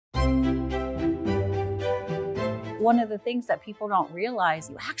One of the things that people don't realize,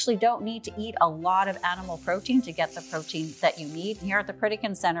 you actually don't need to eat a lot of animal protein to get the protein that you need. Here at the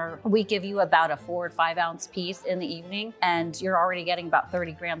Pritikin Center, we give you about a 4 to 5 ounce piece in the evening, and you're already getting about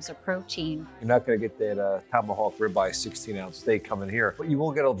 30 grams of protein. You're not going to get that tomahawk ribeye 16-ounce steak coming here, but you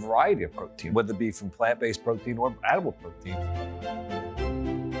will get a variety of protein, whether it be from plant-based protein or animal protein.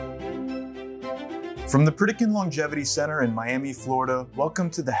 From the Pritikin Longevity Center in Miami, Florida, welcome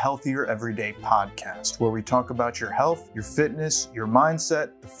to the Healthier Everyday podcast, where we talk about your health, your fitness, your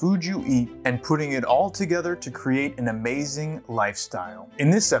mindset, the food you eat, and putting it all together to create an amazing lifestyle. In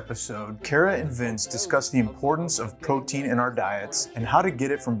this episode, Kara and Vince discuss the importance of protein in our diets and how to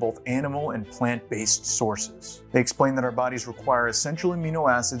get it from both animal and plant-based sources. They explain that our bodies require essential amino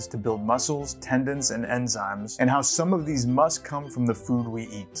acids to build muscles, tendons, and enzymes, and how some of these must come from the food we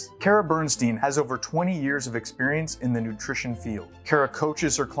eat. Kara Burnstine has over 20 years of experience in the nutrition field. Kara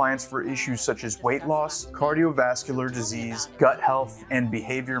coaches her clients for issues such as weight loss, cardiovascular disease, gut health, and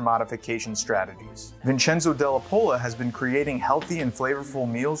behavior modification strategies. Vincenzo Della Polla has been creating healthy and flavorful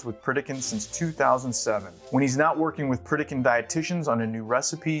meals with Pritikin since 2007. When he's not working with Pritikin dietitians on a new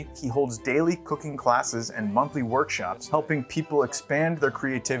recipe, he holds daily cooking classes and monthly workshops, helping people expand their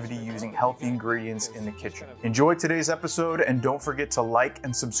creativity using healthy ingredients in the kitchen. Enjoy today's episode, and don't forget to like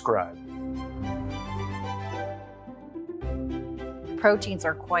and subscribe. Proteins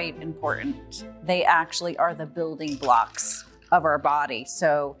are quite important. They actually are the building blocks of our body.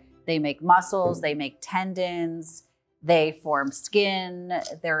 So they make muscles, they make tendons, they form skin,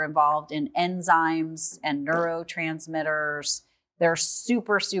 they're involved in enzymes and neurotransmitters. They're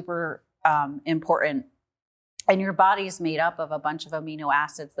super, super important. And your body is made up of a bunch of amino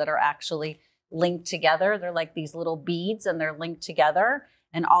acids that are actually linked together. They're like these little beads and they're linked together.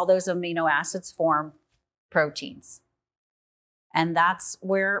 And all those amino acids form proteins. And that's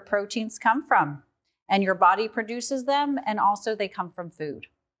where proteins come from. And your body produces them, and also they come from food.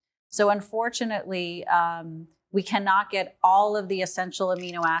 So unfortunately, we cannot get all of the essential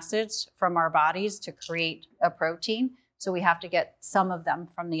amino acids from our bodies to create a protein. So we have to get some of them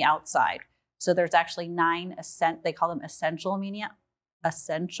from the outside. So there's actually 9 they call them essential amino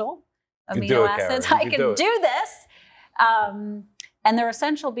acids. I can do this. And they're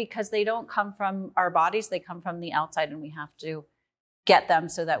essential because they don't come from our bodies, they come from the outside, and we have to get them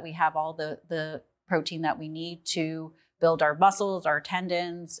so that we have all the protein that we need to build our muscles, our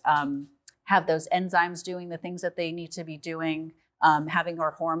tendons, have those enzymes doing the things that they need to be doing, having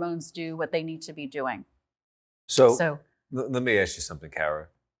our hormones do what they need to be doing. So let me ask you something, Kara.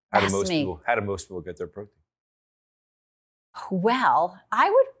 How do most people get their protein? Well, I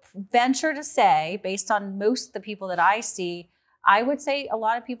would venture to say, based on most of the people that I see, I would say a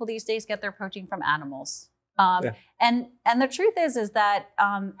lot of people these days get their protein from animals. And the truth is that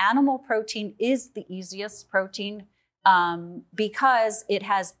animal protein is the easiest protein because it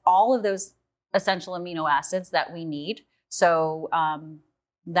has all of those essential amino acids that we need. So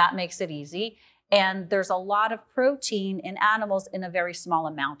that makes it easy. And there's a lot of protein in animals in a very small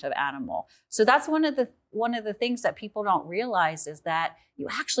amount of animal. So that's one of the things that people don't realize is that you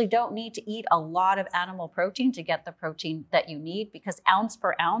actually don't need to eat a lot of animal protein to get the protein that you need, because ounce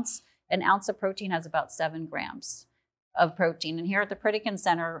per ounce, an ounce of protein has about 7 grams of protein. And here at the Pritikin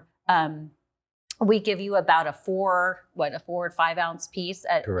Center, we give you about a 4 to 5 ounce piece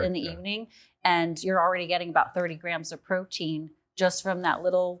in the evening. And you're already getting about 30 grams of protein just from that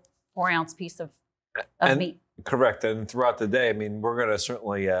little 4 ounce piece of meat. Correct. And throughout the day, I mean, we're going to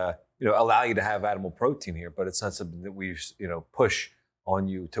certainly, allow you to have animal protein here, but it's not something that we, push on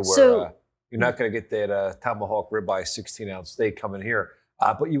you to where you're not going to get that tomahawk ribeye 16-ounce steak coming here.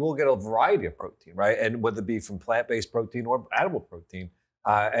 But you will get a variety of protein, right? And whether it be from plant-based protein or animal protein,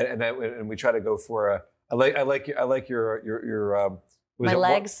 and we try to go for I like your my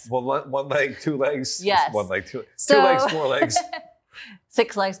legs. One leg, 2 legs. Yes. 1 leg, 2 legs, 4 legs.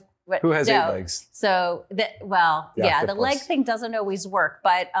 6 legs. Who has 8 legs? So the leg thing doesn't always work.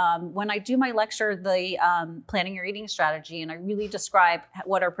 But when I do my lecture, the planning your eating strategy, and I really describe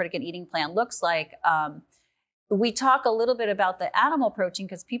what our Pritikin eating plan looks like. We talk a little bit about the animal protein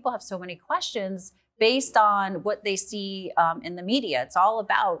because people have so many questions based on what they see in the media. It's all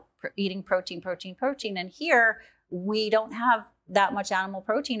about eating protein. And here we don't have that much animal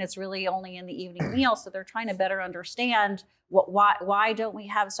protein. It's really only in the evening meal. So they're trying to better understand why don't we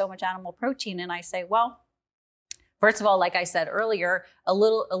have so much animal protein? And I say, well, first of all, like I said earlier, a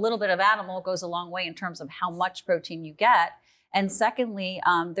little bit of animal goes a long way in terms of how much protein you get. And secondly,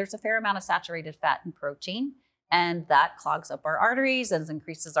 there's a fair amount of saturated fat in protein. and that clogs up our arteries and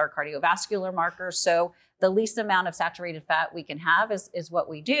increases our cardiovascular markers. So the least amount of saturated fat we can have is what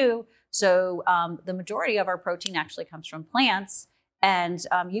we do. So the majority of our protein actually comes from plants, and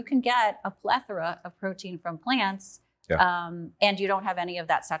you can get a plethora of protein from plants, and you don't have any of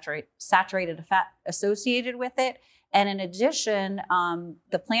that saturated fat associated with it. And in addition,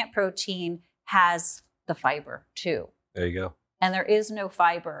 the plant protein has the fiber too. There you go. And there is no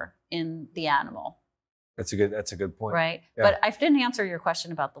fiber in the animal. That's a good point. Right. Yeah. But I didn't answer your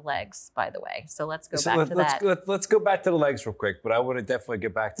question about the legs, by the way. So let's go back to that. Let's go back to the legs real quick, but I want to definitely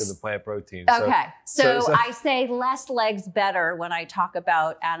get back to the plant protein. Okay. So I say less legs better when I talk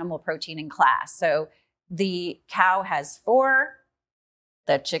about animal protein in class. So the cow has 4,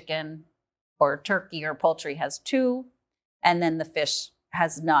 the chicken or turkey or poultry has 2, and then the fish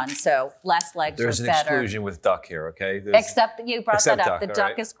has none. So less legs are better. There's an exclusion with duck here, okay? Except that you brought that up. The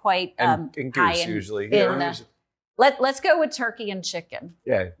duck is quite and goose high usually. Let's go with turkey and chicken.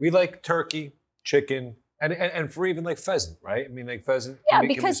 Yeah, we like turkey, chicken, and for even like pheasant, right? I mean, like pheasant. Yeah,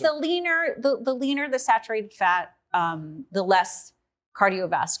 because the leaner the saturated fat, the less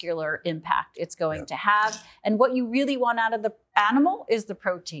cardiovascular impact it's going to have. And what you really want out of the animal is the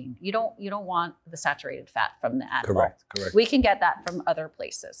protein. You don't want the saturated fat from the animal. Correct. We can get that from other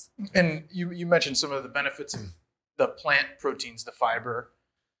places. And you mentioned some of the benefits of the plant proteins, the fiber.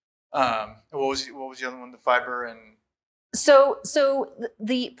 What was the other one? The fiber and So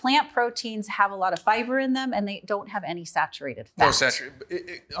the plant proteins have a lot of fiber in them, and they don't have any saturated fat. No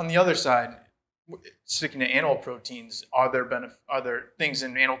saturated. On the other side, sticking to animal proteins, are there things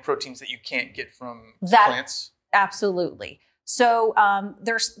in animal proteins that you can't get from plants? Absolutely. So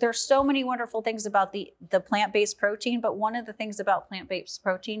there's so many wonderful things about the plant-based protein, but one of the things about plant-based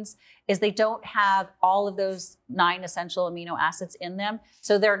proteins is they don't have all of those 9 essential amino acids in them.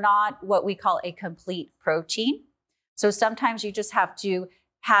 So they're not what we call a complete protein. So sometimes you just have to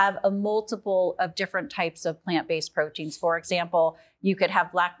have a multiple of different types of plant-based proteins. For example, you could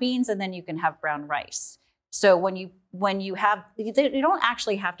have black beans and then you can have brown rice. So when you have, you don't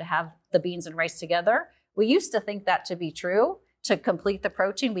actually have to have the beans and rice together. We used to think that to be true. To complete the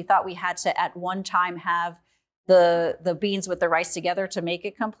protein, we thought we had to at one time have the beans with the rice together to make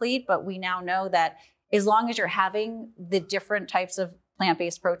it complete. But we now know that as long as you're having the different types of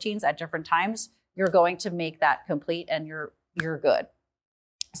plant-based proteins at different times, you're going to make that complete and you're good.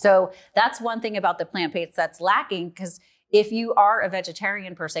 So that's one thing about the plant-based that's lacking, because if you are a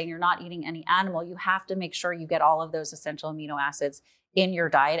vegetarian per se and you're not eating any animal, you have to make sure you get all of those essential amino acids in your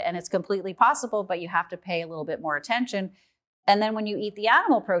diet. And it's completely possible, but you have to pay a little bit more attention. And then when you eat the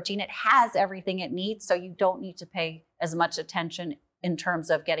animal protein, it has everything it needs. So you don't need to pay as much attention in terms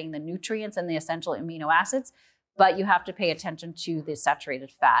of getting the nutrients and the essential amino acids, but you have to pay attention to the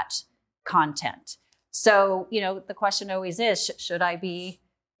saturated fat content. So, the question always is, should I be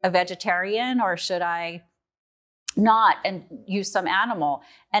a vegetarian or should I not and use some animal?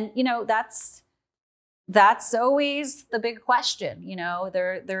 And, that's always the big question.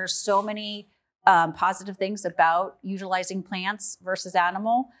 There's so many positive things about utilizing plants versus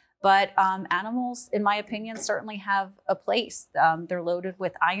animal, but animals, in my opinion, certainly have a place. They're loaded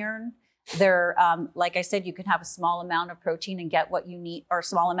with iron. They're, like I said, you can have a small amount of protein and get what you need, or a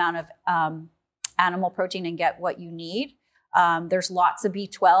small amount of animal protein and get what you need. There's lots of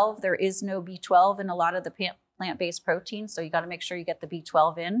B12. There is no B12 in a lot of the plant-based proteins, so you got to make sure you get the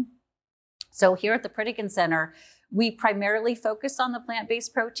B12 in. So here at the Pritikin Center, we primarily focus on the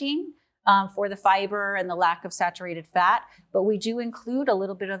plant-based protein for the fiber and the lack of saturated fat, but we do include a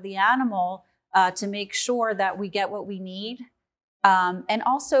little bit of the animal to make sure that we get what we need. And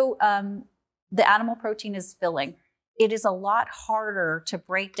also, the animal protein is filling. It is a lot harder to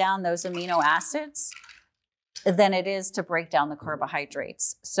break down those amino acids than it is to break down the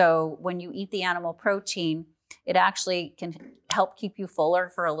carbohydrates. So when you eat the animal protein, it actually can help keep you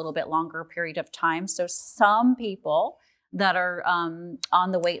fuller for a little bit longer period of time. So some people that are on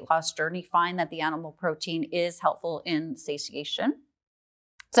the weight loss journey find that the animal protein is helpful in satiation.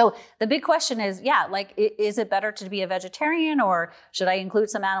 So the big question is, is it better to be a vegetarian, or should I include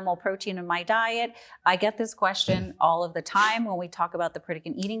some animal protein in my diet? I get this question all of the time when we talk about the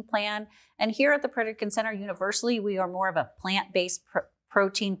Pritikin eating plan. And here at the Pritikin Center, universally, we are more of a plant-based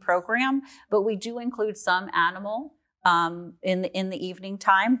protein program, but we do include some animal in the evening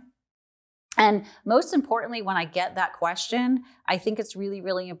time. And most importantly, when I get that question, I think it's really,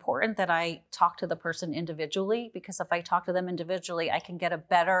 really important that I talk to the person individually, because if I talk to them individually, I can get a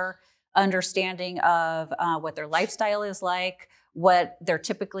better understanding of what their lifestyle is like, what they're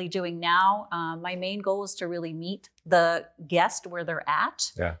typically doing now. My main goal is to really meet the guest where they're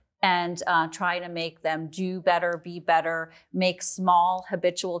at. Yeah. and try to make them do better, be better, make small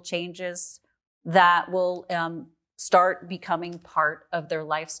habitual changes that will start becoming part of their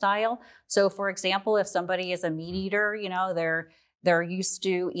lifestyle. So for example, if somebody is a meat eater, you know, they're used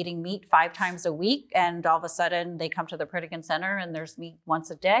to eating meat 5 times a week, and all of a sudden they come to the Pritikin Center and there's meat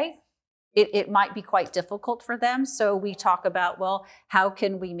once a day. It might be quite difficult for them. So we talk about, well, how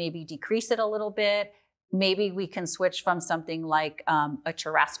can we maybe decrease it a little bit? Maybe we can switch from something like a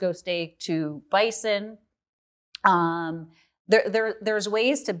churrasco steak to bison. There's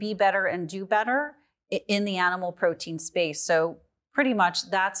ways to be better and do better in the animal protein space. So pretty much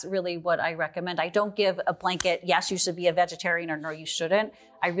that's really what I recommend. I don't give a blanket, yes, you should be a vegetarian, or no, you shouldn't.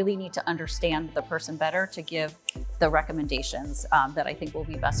 I really need to understand the person better to give the recommendations that I think will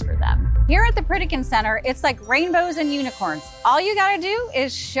be best for them. Here at the Pritikin Center, it's like rainbows and unicorns. All you gotta do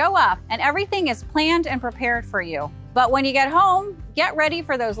is show up, and everything is planned and prepared for you. But when you get home, get ready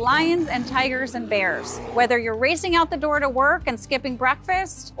for those lions and tigers and bears. Whether you're racing out the door to work and skipping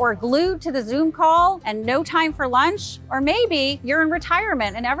breakfast, or glued to the Zoom call and no time for lunch, or maybe you're in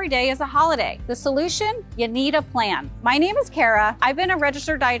retirement and every day is a holiday. The solution? You need a plan. My name is Kara. I've been a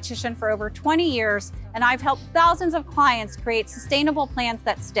registered dietitian for over 20 years, and I've helped thousands of clients create sustainable plans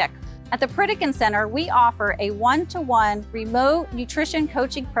that stick. At the Pritikin Center, we offer a one-to-one remote nutrition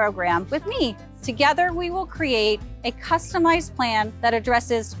coaching program with me. Together, we will create a customized plan that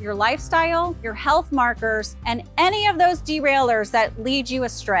addresses your lifestyle, your health markers, and any of those derailers that lead you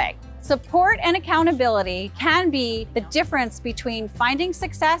astray. Support and accountability can be the difference between finding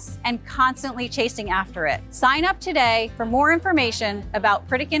success and constantly chasing after it. Sign up today for more information about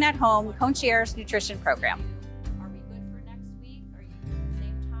Pritikin at Home Concierge Nutrition Program. Are we good for next week? Are you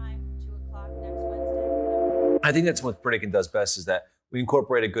same time, 2 o'clock next Wednesday? I think that's what Pritikin does best, is that we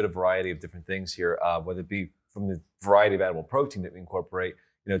incorporate a good variety of different things here, whether it be from the variety of animal protein that we incorporate,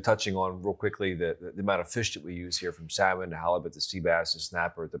 you know, touching on real quickly the amount of fish that we use here, from salmon to halibut to sea bass to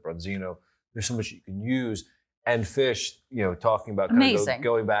snapper to bronzino. There's so much you can use. And fish, you know, talking about kind of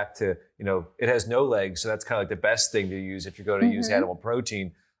going back to, you know, it has no legs, so that's kind of like the best thing to use if you're going to use animal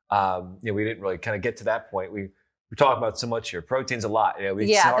protein. You know, we didn't really kind of get to that point. We're talking about so much here. Protein's a lot. You know,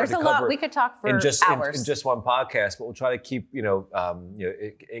 there's a lot. We could talk for hours. In just one podcast, but we'll try to keep,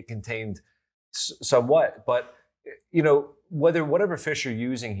 it contained somewhat. But, you know, whatever fish you're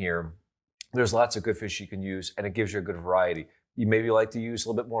using here, there's lots of good fish you can use, and it gives you a good variety. You maybe like to use a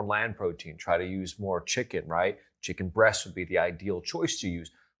little bit more land protein. Try to use more chicken, right? Chicken breast would be the ideal choice to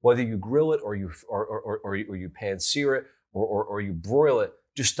use. Whether you grill it or you pan sear it or you broil it,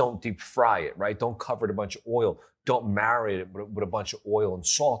 just don't deep fry it, right? Don't cover it in a bunch of oil. Don't marinate it with a bunch of oil and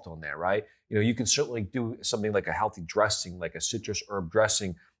salt on there, right? You know, you can certainly do something like a healthy dressing, like a citrus herb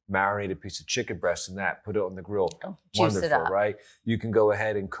dressing, marinate a piece of chicken breast in that, put it on the grill. Juice it up. Right? You can go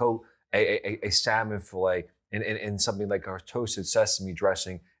ahead and coat a salmon fillet in something like our toasted sesame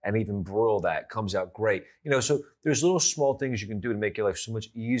dressing and even broil that. It comes out great. You know, so there's little small things you can do to make your life so much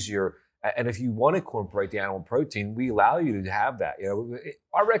easier. And if you want to incorporate the animal protein, we allow you to have that. You know,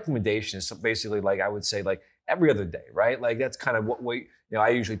 our recommendation is basically, like, I would say, like, every other day, right? Like, that's kind of what I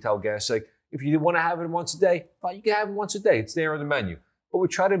usually tell guests, like, if you want to have it once a day, fine, you can have it once a day. It's there on the menu. But we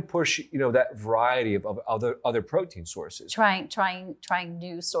try to push, you know, that variety of other protein sources. Trying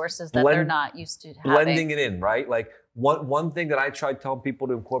new sources that they're not used to having. Blending it in, right? Like, one thing that I try telling people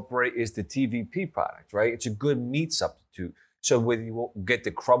to incorporate is the TVP product, right? It's a good meat substitute. So whether you get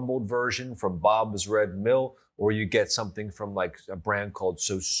the crumbled version from Bob's Red Mill, or you get something from like a brand called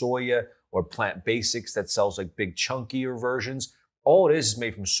So Soya or Plant Basics that sells like big chunkier versions, all it is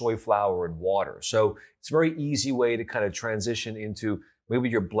made from soy flour and water. So it's a very easy way to kind of transition into, maybe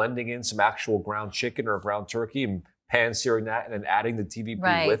you're blending in some actual ground chicken or ground turkey and pan searing that and then adding the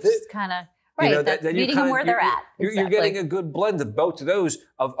TVP with it. Kind of, right, you know, that's meeting them where they're at. You're getting a good blend of both of those,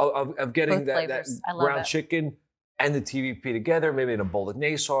 of getting that ground chicken and the TVP together, maybe in a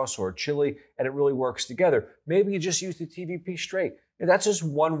bolognese sauce or a chili, and it really works together. Maybe you just use the TVP straight. And that's just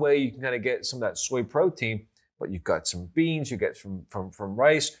one way you can kind of get some of that soy protein, but you've got some beans, you get from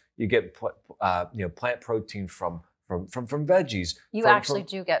rice, you get plant protein from veggies. You actually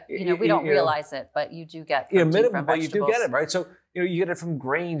do get, we don't realize it, but you do get protein from vegetables. But you do get it, right? So, you get it from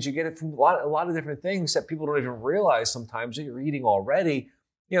grains, you get it from a lot of different things that people don't even realize sometimes that you're eating already.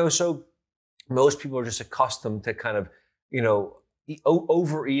 So most people are just accustomed to kind of,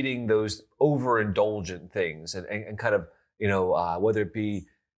 overeating those overindulgent things and kind of, whether it be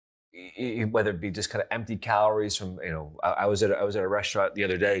just kind of empty calories from, I was at a restaurant the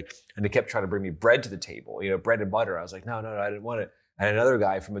other day and they kept trying to bring me bread to the table, bread and butter. I was like, no, I didn't want it. And another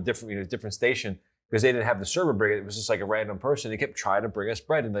guy from a different station because they didn't have the server bring it. It was just like a random person. They kept trying to bring us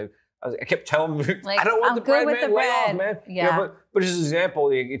bread, and I kept telling them, like, I don't want the bread, man. Lay off, man. Yeah. But as an example,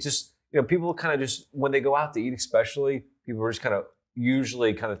 it's just, people kind of just, when they go out to eat especially, people are just kind of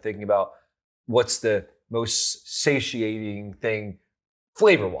usually kind of thinking about what's the most satiating thing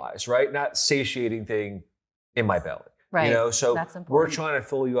flavor-wise, right? Not satiating thing in my belly. Right. So that's important. We're trying to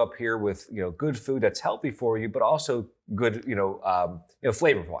fill you up here with, good food that's healthy for you, but also good,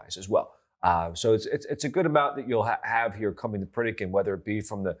 flavor-wise as well. So it's a good amount that you'll have here coming to Pritikin, whether it be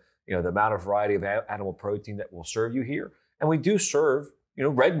from the amount of variety of animal protein that we'll serve you here. And we do serve,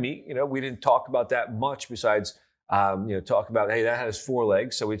 red meat. We didn't talk about that much besides, talk about, hey, that has 4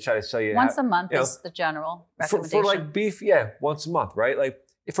 legs. So we try to tell you once a month is the general recommendation. For like beef, once a month, right? Like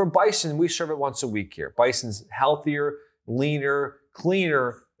for bison, we serve it once a week here. Bison's healthier, leaner,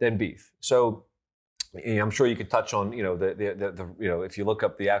 cleaner than beef. So I'm sure you could touch on, if you look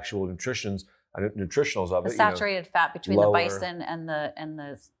up the actual nutritionals of it. The saturated fat between the bison and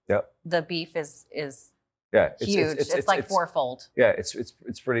the beef is huge. It's like fourfold. Yeah,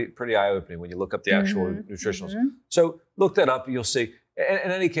 it's pretty eye opening when you look up the actual nutritionals. So look that up, you'll see.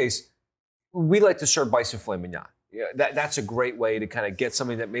 In any case, we like to serve bison filet mignon. Yeah, that's a great way to kind of get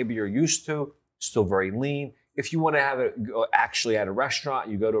something that maybe you're used to, still very lean. If you want to have it actually at a restaurant,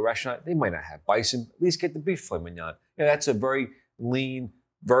 you go to a restaurant, they might not have bison. At least get the beef filet mignon. That's a very lean,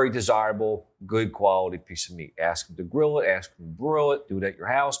 very desirable, good quality piece of meat. Ask them to grill it, ask them to broil it, do it at your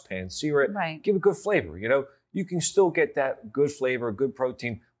house, pan-sear it. Right. Give it good flavor. You can still get that good flavor, good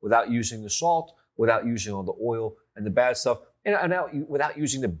protein without using the salt, without using all the oil and the bad stuff, and without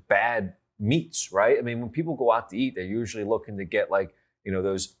using the bad meats, right? I mean, when people go out to eat, they're usually looking to get like,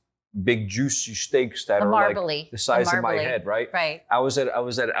 those big juicy steaks that are like the size of my head, right? Right. I was at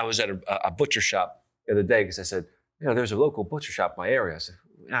a butcher shop the other day because I said, there's a local butcher shop in my area. I said,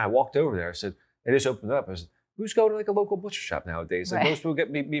 I walked over there. I said, they just opened it up. I said, who's going to like a local butcher shop nowadays? Like most people get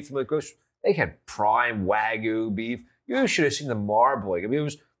meat from the grocery. They had prime Wagyu beef. You should have seen the marbling. I mean,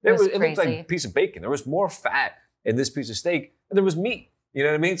 it looked like a piece of bacon. There was more fat in this piece of steak, and there was meat. You know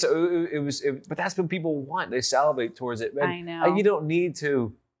what I mean? So but that's what people want. They salivate towards it. And, I know. You don't need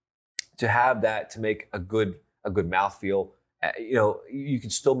to have that to make a good mouthfeel. You can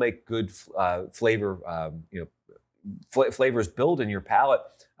still make good flavor. Flavors build in your palate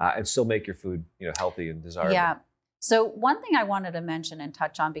and still make your food, healthy and desirable. Yeah. So one thing I wanted to mention and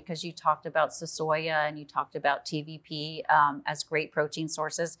touch on, because you talked about soya and you talked about TVP as great protein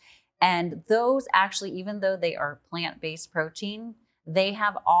sources, and those actually, even though they are plant-based protein, they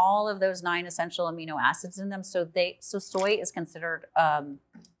have all of those 9 essential amino acids in them. So soy is considered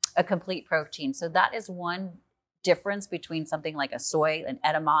a complete protein. So that is one difference between something like a soy, an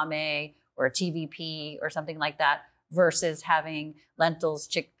edamame, or a TVP, or something like that, versus having lentils,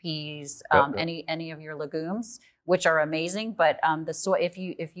 chickpeas, any of your legumes, which are amazing. But the soy, if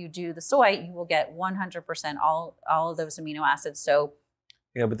you do the soy, you will get 100% all of those amino acids. So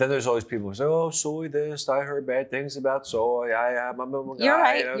but then there's always people who say, "Oh, soy this. I heard bad things about soy. You're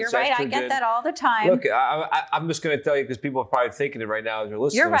right. You're right. I get that all the time. Look, I'm just going to tell you because people are probably thinking it right now as they're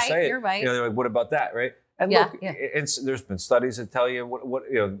listening. You're right. Say it. You're right. They're like, "What about that?" Right? And look, there's been studies that tell you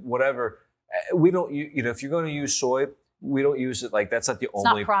whatever. We don't, if you're going to use soy, we don't use it like that's not the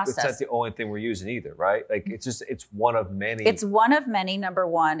only. It's not the only thing we're using either, right? Like it's one of many. It's one of many. Number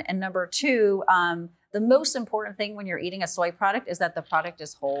one, and number two. The most important thing when you're eating a soy product is that the product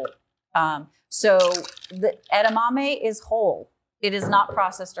is whole. So the edamame is whole. It is not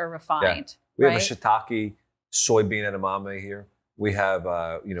processed or refined. Yeah. We have a shiitake soybean edamame here. We have,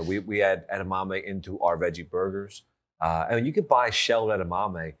 we add edamame into our veggie burgers. And you could buy shelled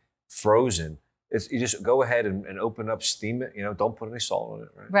edamame frozen. You just go ahead and open up, steam it. Don't put any salt on it.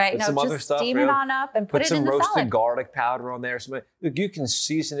 Right. Put some other stuff. Steam it on up and put it in the salad. Put some roasted garlic powder on there. Look, you can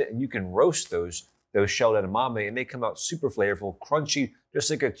season it and you can roast those shelled edamame, and they come out super flavorful, crunchy, just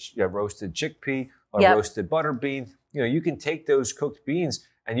like a roasted chickpea or roasted butter bean. You can take those cooked beans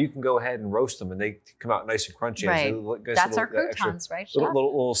and you can go ahead and roast them, and they come out nice and crunchy. Right. That's our croutons, right, Chef?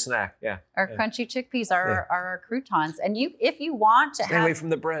 Little snack, yeah. Our crunchy chickpeas are our croutons. And if you want to stay away from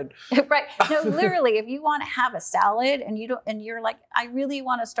the bread. Right. No, literally, if you want to have a salad and you're like, I really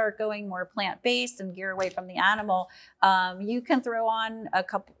want to start going more plant-based and gear away from the animal, you can throw on a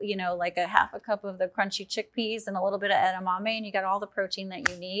cup, like a half a cup of the crunchy chickpeas and a little bit of edamame, and you got all the protein that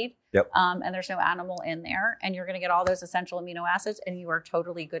you need. Yep. And there's no animal in there, and you're going to get all those essential amino acids, and you are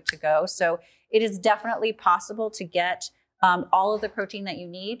totally good to go. So it is definitely possible to get all of the protein that you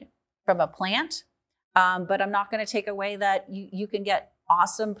need from a plant. But I'm not going to take away that you can get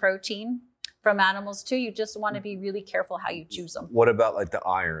awesome protein from animals too. You just want to be really careful how you choose them. What about like the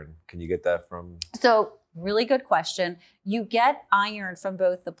iron? Can you get that from? So really good question. You get iron from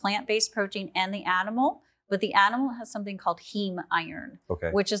both the plant-based protein and the animal, but the animal has something called heme iron,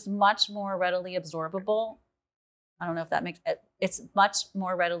 which is much more readily absorbable. I don't know if that makes it. It's much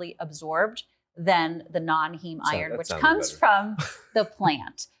more readily absorbed than the non-heme iron, which comes from the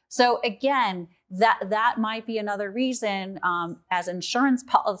plant. So again, that might be another reason as insurance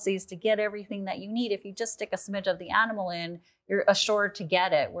policies to get everything that you need. If you just stick a smidge of the animal in, you're assured to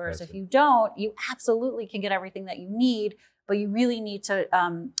get it. Whereas if you don't, you absolutely can get everything that you need, but you really need to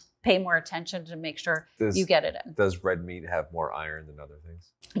pay more attention to make sure you get it in. Does red meat have more iron than other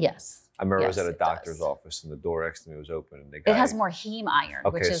things? Yes. I remember I was at a doctor's office and the door next to me was open and it has more heme iron,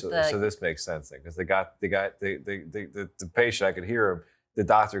 which is so this makes sense then, because the patient, I could hear him, the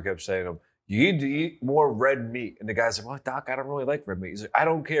doctor kept saying to him, you need to eat more red meat. And the guy's like, well, doc, I don't really like red meat. He's like, I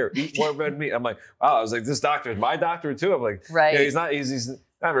don't care. Eat more red meat. I'm like, wow. I was like, this doctor is my doctor too. I'm like, right. Yeah, he's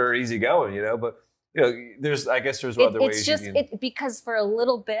not very easygoing, but I guess there's other ways. It's just because for a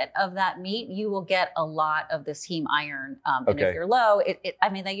little bit of that meat, you will get a lot of this heme iron. And if you're low,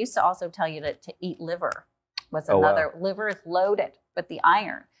 they used to also tell you to eat liver. Liver is loaded with the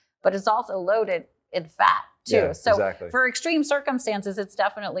iron, but it's also loaded in fat too. Yeah, so exactly. For extreme circumstances, it's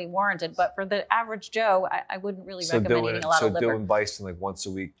definitely warranted. But for the average Joe, I wouldn't really recommend eating a lot of liver. So doing bison like once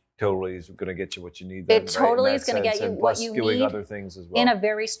a week totally is going to get you what you need. It totally is going to get you what you need other things as well in a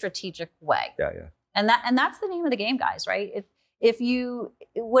very strategic way. Yeah. And that's the name of the game, guys, right?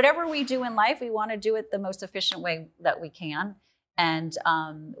 Whatever we do in life, we want to do it the most efficient way that we can. And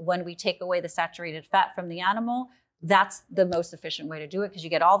when we take away the saturated fat from the animal, that's the most efficient way to do it because you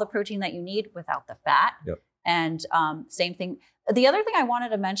get all the protein that you need without the fat. Yep. And same thing. The other thing I wanted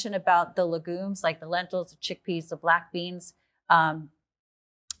to mention about the legumes, like the lentils, the chickpeas, the black beans,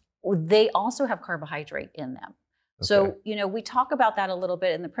 they also have carbohydrate in them. So, we talk about that a little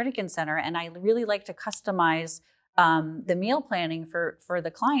bit in the Pritikin Center, and I really like to customize the meal planning for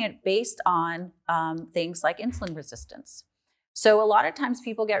the client based on things like insulin resistance. So a lot of times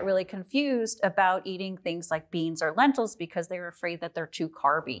people get really confused about eating things like beans or lentils because they're afraid that they're too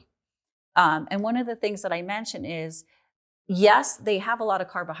carby. And one of the things that I mention is, yes, they have a lot of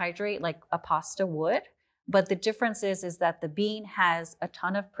carbohydrate like a pasta would, but the difference is that the bean has a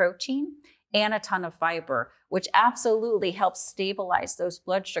ton of protein and a ton of fiber, which absolutely helps stabilize those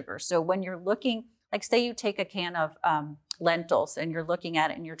blood sugars. So when you're looking, like say you take a can of lentils and you're looking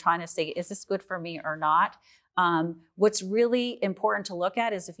at it and you're trying to say, is this good for me or not? What's really important to look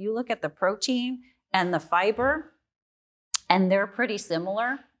at is if you look at the protein and the fiber, and they're pretty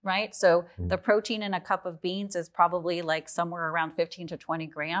similar, right? So the protein in a cup of beans is probably like somewhere around 15 to 20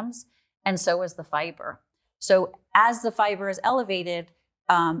 grams, and so is the fiber. So as the fiber is elevated,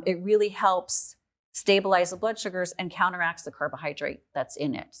 it really helps stabilize the blood sugars and counteracts the carbohydrate that's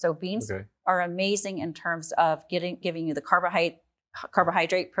in it. So beans are amazing in terms of giving you the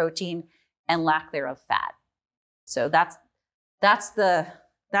carbohydrate, protein, and lack thereof fat. So that's the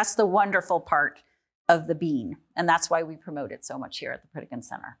wonderful part of the bean, and that's why we promote it so much here at the Pritikin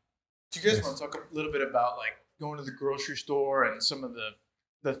Center. Do you guys want to talk a little bit about like going to the grocery store and some of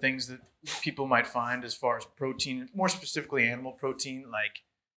the things that people might find as far as protein, more specifically animal protein, like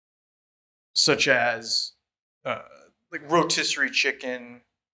such as like rotisserie chicken,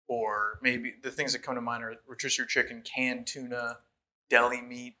 or maybe the things that come to mind are rotisserie chicken, canned tuna, deli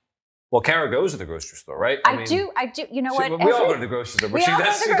meat? Well, Kara goes to the grocery store, right? I do. You know what? We all go to the grocery store. We all go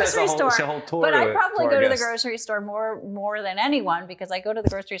to the grocery store. But I probably go to the grocery store more than anyone because I go to the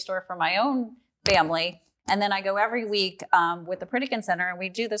grocery store for my own family. And then I go every week with the Pritikin Center, and we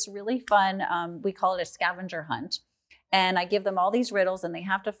do this really fun, we call it a scavenger hunt. And I give them all these riddles, and they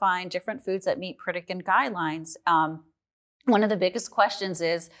have to find different foods that meet Pritikin guidelines. One of the biggest questions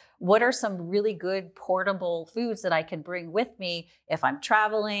is, what are some really good portable foods that I can bring with me if I'm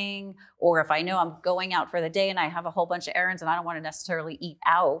traveling, or if I know I'm going out for the day and I have a whole bunch of errands and I don't want to necessarily eat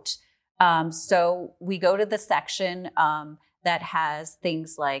out? So we go to the section that has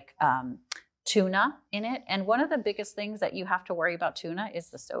things like tuna in it. And one of the biggest things that you have to worry about tuna is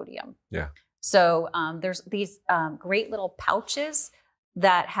the sodium. Yeah. So there's these great little pouches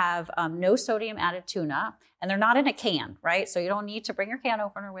that have no sodium added tuna, and they're not in a can, right? So you don't need to bring your can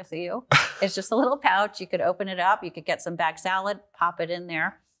opener with you. It's just a little pouch. You could open it up. You could get some bag salad, pop it in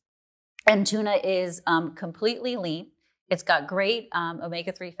there. And tuna is completely lean. It's got great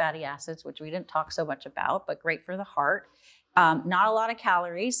omega-3 fatty acids, which we didn't talk so much about, but great for the heart. Not a lot of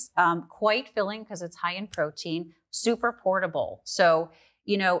calories, quite filling because it's high in protein, super portable. So,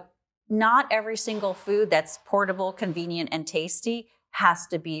 not every single food that's portable, convenient, and tasty has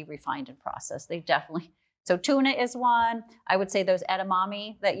to be refined and processed. They definitely. So tuna is one. I would say those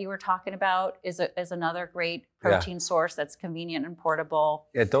edamame that you were talking about is another great protein source that's convenient and portable.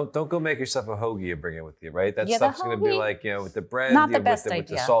 Yeah, don't go make yourself a hoagie and bring it with you, right? That stuff's going to be like, with the bread, not the best idea. With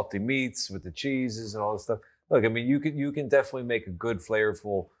the salty meats, with the cheeses and all this stuff. Look, I mean, you can definitely make a good,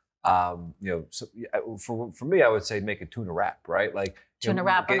 flavorful. For me, I would say make a tuna wrap, right? Like tuna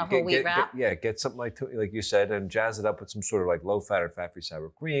wrap on a whole wheat wrap. Get something like you said, and jazz it up with some sort of like low-fat or fat-free sour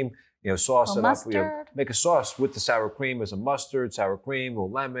cream. Sauce it mustard. up. Make a sauce with the sour cream as a mustard, sour cream, a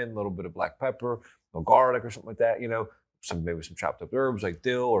little lemon, a little bit of black pepper, garlic or something like that. Maybe some chopped up herbs like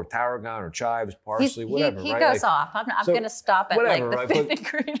dill or tarragon or chives, parsley, whatever. He goes off. I'm going to stop at whatever, like the fifth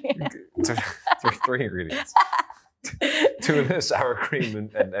ingredient. Three ingredients. Tuna, sour cream,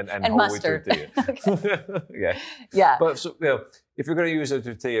 and whole mustard. Wheat tortilla. Yeah. But if you're going to use a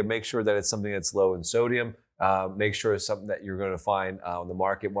tortilla, make sure that it's something that's low in sodium. Make sure it's something that you're going to find on the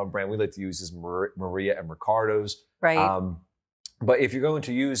market. One brand we like to use is Maria and Ricardo's. Right. But if you're going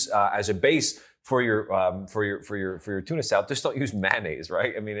to use as a base for your tuna salad, just don't use mayonnaise,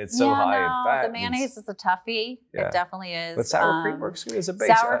 right? I mean, it's so high in fat. The mayonnaise is a toughie. Yeah. It definitely is. But sour cream works good as a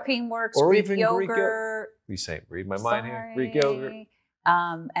base. Sour cream works. Or Greek even yogurt. You say, read my mind here. Greek yogurt.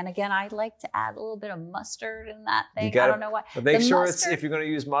 And again, I like to add a little bit of mustard in that thing. I don't know why. But make sure if you're going to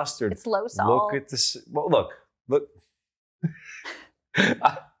use mustard, it's low salt. Look at this. Well, look.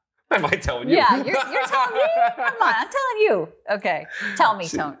 Am I telling you? Yeah, you're telling me. Come on, I'm telling you. Okay, tell me,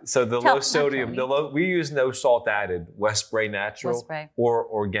 Tone. So low sodium, we use no salt added West Spray Natural or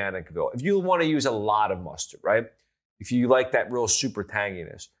Organicville. If you want to use a lot of mustard, right? If you like that real super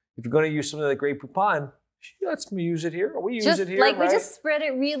tanginess, if you're going to use something like Grey Poupon, let's use it here. We use it here, we just spread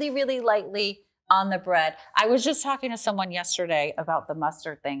it really, really lightly on the bread. I was just talking to someone yesterday about the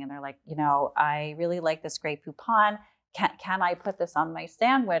mustard thing, and they're like, I really like this Grey Poupon. Can I put this on my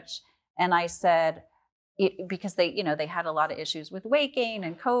sandwich? And I said, because they had a lot of issues with weight gain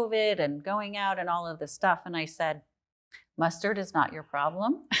and COVID and going out and all of this stuff. And I said, mustard is not your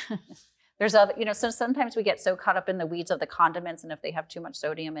problem. There's other, so sometimes we get so caught up in the weeds of the condiments and if they have too much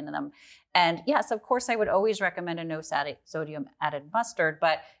sodium in them. And yes, of course, I would always recommend a no sodium added mustard.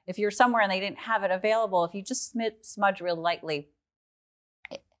 But if you're somewhere and they didn't have it available, if you just smudge real lightly,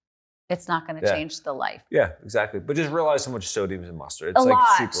 it's not going to change the life. Yeah, exactly. But just realize how much sodium is in mustard. It's a like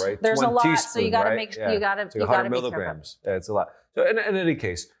lot. soup, right? There's one a lot. teaspoon, So you got to make sure you got to 100 milligrams. Yeah, it's a lot. So in any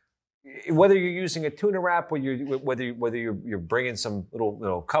case, whether you're using a tuna wrap, whether you're bringing some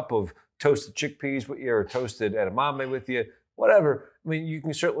little cup of toasted chickpeas with you or toasted edamame with you, whatever. I mean, you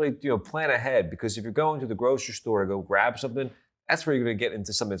can certainly plan ahead, because if you're going to the grocery store to go grab something, that's where you're going to get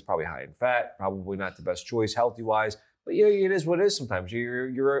into something that's probably high in fat, probably not the best choice healthy wise. But it is what it is. Sometimes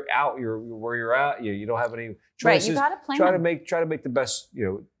you're out. You're where you're at. You don't have any choices. Right, you got to plan. Try to make the best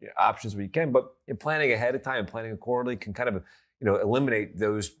options where you can. But planning ahead of time and planning accordingly can kind of eliminate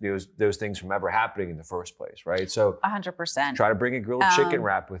those things from ever happening in the first place, right? So 100%. Try to bring a grilled chicken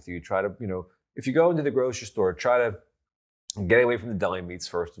wrap with you. Try to if you go into the grocery store, try to get away from the deli meats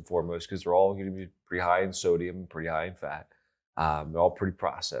first and foremost, because they're all going to be pretty high in sodium, pretty high in fat. They're all pretty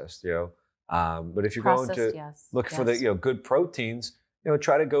processed, But if you're going to look for the good proteins,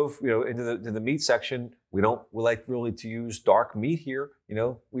 try to go into the meat section. We like really to use dark meat here.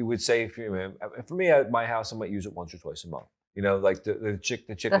 We would say for me at my house, I might use it once or twice a month. Like the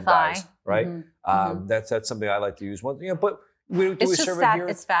chicken thighs, right? That's something I like to use once. But we do serve it here.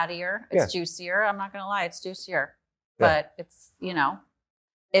 It's fattier. It's juicier. I'm not going to lie, it's juicier. But it's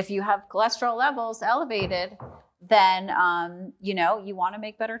if you have cholesterol levels elevated, then you want to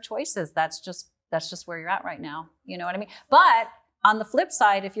make better choices. That's just where you're at right now. You know what I mean? But on the flip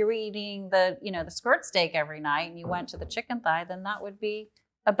side, if you're eating the skirt steak every night and you went to the chicken thigh, then that would be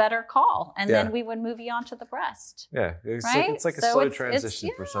a better call. And then we would move you on to the breast. Yeah. It's like a slow transition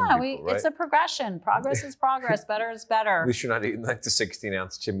for some people, right? It's a progression. Progress is progress. Better is better. At least you're not eating like the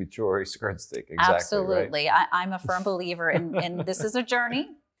 16-ounce chimichurri skirt steak. Exactly. Absolutely. Right? I'm a firm believer in this is a journey.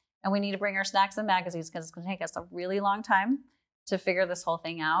 And we need to bring our snacks and magazines, because it's going to take us a really long time to figure this whole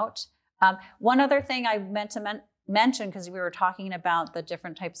thing out. One other thing I meant to mention, because we were talking about the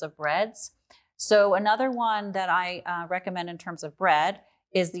different types of breads. So another one that I recommend in terms of bread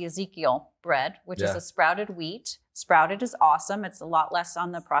is the Ezekiel bread, which is a sprouted wheat. Sprouted is awesome. It's a lot less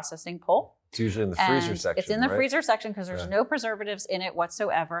on the processing pull. It's usually in the freezer section. It's in the freezer section because there's no preservatives in it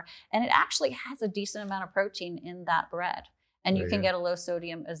whatsoever. And it actually has a decent amount of protein in that bread. And you can get a low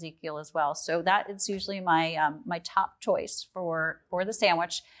sodium Ezekiel as well. So that is usually my my top choice for the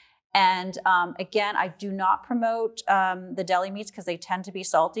sandwich. And again, I do not promote the deli meats because they tend to be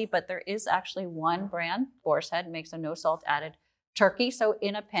salty, but there is actually one brand, Boar's Head, makes a no salt added turkey. So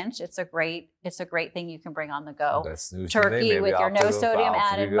in a pinch, it's a great thing you can bring on the go. That's news Turkey with your no sodium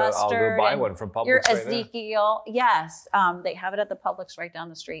added mustard. I'll go buy one from Publix. Your right Ezekiel, yes, they have it at the Publix right down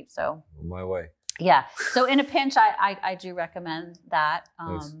the street. So on my way. Yeah. So in a pinch, I do recommend that.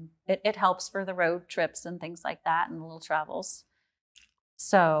 Nice. It helps for the road trips and things like that and little travels.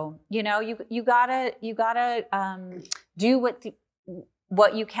 So, you gotta do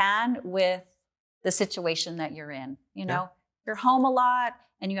what you can with the situation that you're in. You're home a lot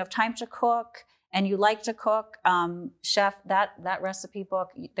and you have time to cook and you like to cook. Chef, that recipe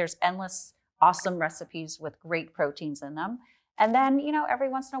book, there's endless awesome recipes with great proteins in them. And then, every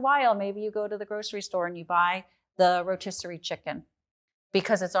once in a while, maybe you go to the grocery store and you buy the rotisserie chicken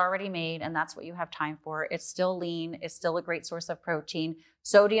because it's already made and that's what you have time for. It's still lean. It's still a great source of protein.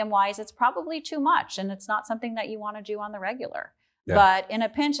 Sodium wise, it's probably too much and it's not something that you want to do on the regular. Yeah. But in a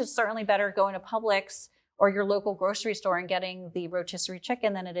pinch, it's certainly better going to Publix or your local grocery store and getting the rotisserie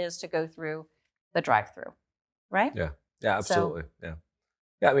chicken than it is to go through the drive-through, right? Yeah, yeah, absolutely. So,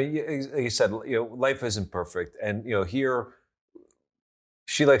 yeah. I mean, like you said, life isn't perfect. And, here,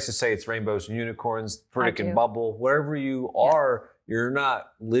 she likes to say it's rainbows and unicorns, Pritikin bubble. Wherever you are, you're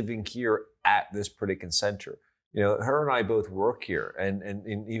not living here at this Pritikin Center. Her and I both work here. And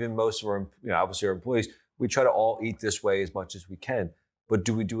even most of our, obviously our employees, we try to all eat this way as much as we can. But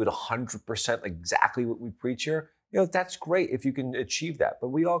do we do it 100% exactly what we preach here? That's great if you can achieve that. But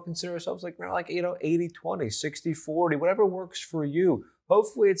we all consider ourselves like 80-20, 60-40, whatever works for you.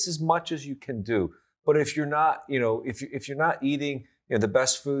 Hopefully it's as much as you can do. But if you're not, if you're not eating the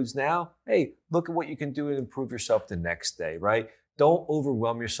best foods now, hey, look at what you can do and improve yourself the next day, right? Don't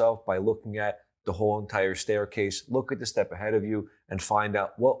overwhelm yourself by looking at the whole entire staircase. Look at the step ahead of you and find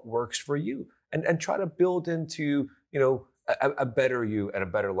out what works for you. And try to build into, a better you and a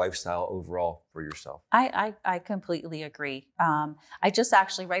better lifestyle overall for yourself. I completely agree. I just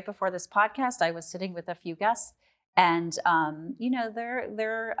actually, right before this podcast, I was sitting with a few guests and,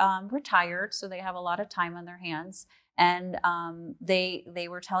 they're retired, so they have a lot of time on their hands. And they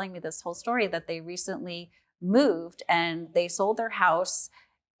were telling me this whole story that they recently moved and they sold their house.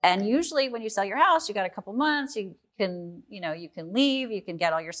 And usually when you sell your house, you got a couple months, you can leave, you can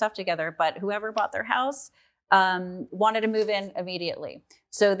get all your stuff together. But whoever bought their house wanted to move in immediately.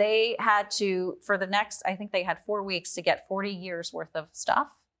 So they had to, for the next, I think they had 4 weeks to get 40 years worth of stuff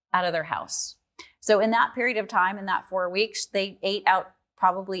out of their house. So in that period of time, in that 4 weeks, they ate out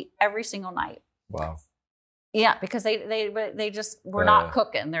probably every single night. Wow. Yeah, because they just were not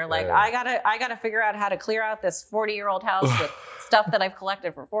cooking. They're like, I gotta figure out how to clear out this 40-year-old house with stuff that I've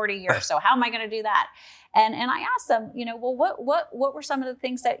collected for 40 years. So how am I going to do that? And I asked them, well, what were some of the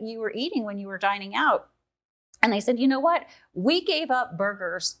things that you were eating when you were dining out? And they said, you know what? We gave up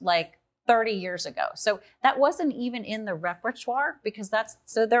burgers like 30 years ago. So that wasn't even in the repertoire because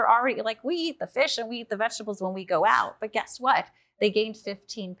they're already like, we eat the fish and we eat the vegetables when we go out. But guess what? They gained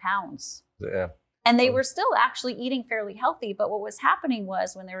 15 pounds. Yeah. And they were still actually eating fairly healthy. But what was happening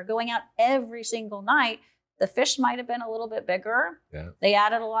was when they were going out every single night, the fish might have been a little bit bigger. Yeah. They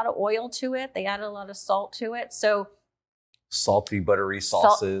added a lot of oil to it. They added a lot of salt to it. So salty, buttery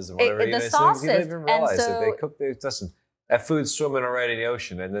sauces and whatever. The sauces. You don't even realize that they cook. That food's swimming already in the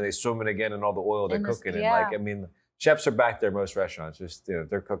ocean, and then they swim it again in all the oil they're cooking. Yeah. And chefs are back there. Most restaurants just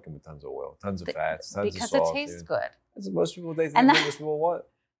they're cooking with tons of oil, tons of fats, tons of salt. Because it tastes good. That's what most people most people want.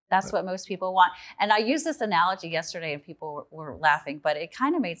 That's what most people want. And I used this analogy yesterday, and people were laughing, but it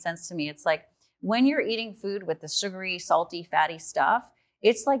kind of made sense to me. It's like when you're eating food with the sugary, salty, fatty stuff,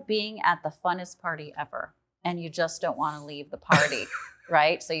 it's like being at the funnest party ever. And you just don't want to leave the party,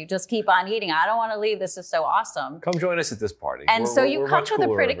 right? So you just keep on eating. I don't want to leave. This is so awesome. Come join us at this party. And so you come to the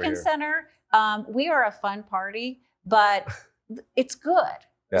Pritikin Center. We are a fun party, but it's good.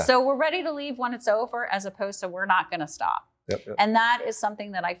 Yeah. So we're ready to leave when it's over as opposed to we're not going to stop. Yep. And that is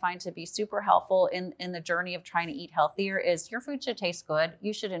something that I find to be super helpful in the journey of trying to eat healthier is your food should taste good.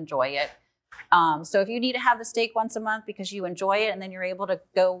 You should enjoy it. So if you need to have the steak once a month because you enjoy it and then you're able to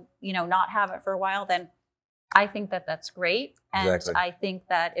go, not have it for a while, then I think that that's great. And exactly. I think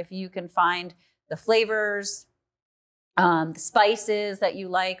that if you can find the flavors, the spices that you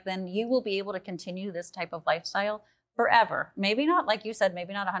like, then you will be able to continue this type of lifestyle forever. Maybe not, like you said,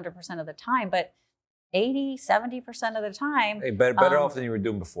 maybe not 100% of the time, but 80, 70% of the time. Hey, better off than you were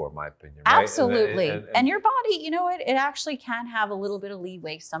doing before, in my opinion. Right? Absolutely. And your body, it actually can have a little bit of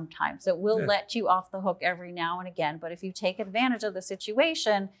leeway sometimes. It will let you off the hook every now and again. But if you take advantage of the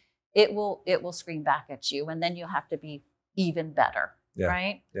situation, it will scream back at you, and then you'll have to be even better,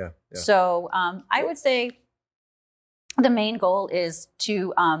 right? Yeah. So I would say the main goal is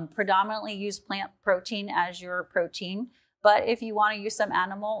to predominantly use plant protein as your protein. But if you want to use some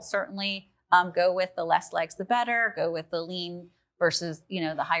animal, certainly go with the less legs, the better. Go with the lean versus,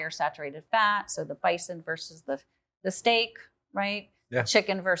 the higher saturated fat. So the bison versus the steak, right? Yeah.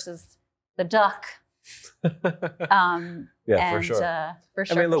 Chicken versus the duck. Yeah, for sure.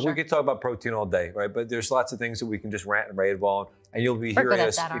 I mean, look, we could talk about protein all day, right? But there's lots of things that we can just rant and rave on, and you'll be hearing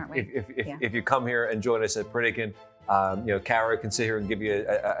us if you come here and join us at Pritikin. Kara can sit here and give you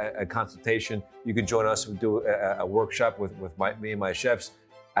a consultation. You can join us and do a workshop with me and my chefs,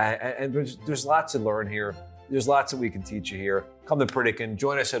 and there's lots to learn here. There's lots that we can teach you here. Come to Pritikin.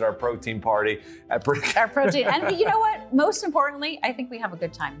 Join us at our protein party at Pritikin. Our protein. And you know what? Most importantly, I think we have a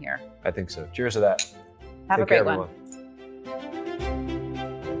good time here. I think so. Cheers to that. Have a great one.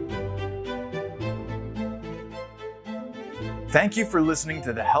 Thank you for listening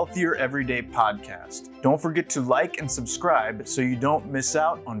to the Healthier Everyday podcast. Don't forget to like and subscribe so you don't miss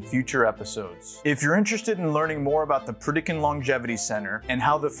out on future episodes. If you're interested in learning more about the Pritikin Longevity Center and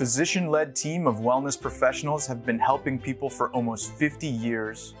how the physician-led team of wellness professionals have been helping people for almost 50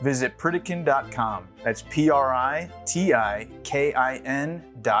 years, visit Pritikin.com. That's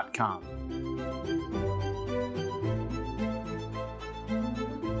Pritikin.com.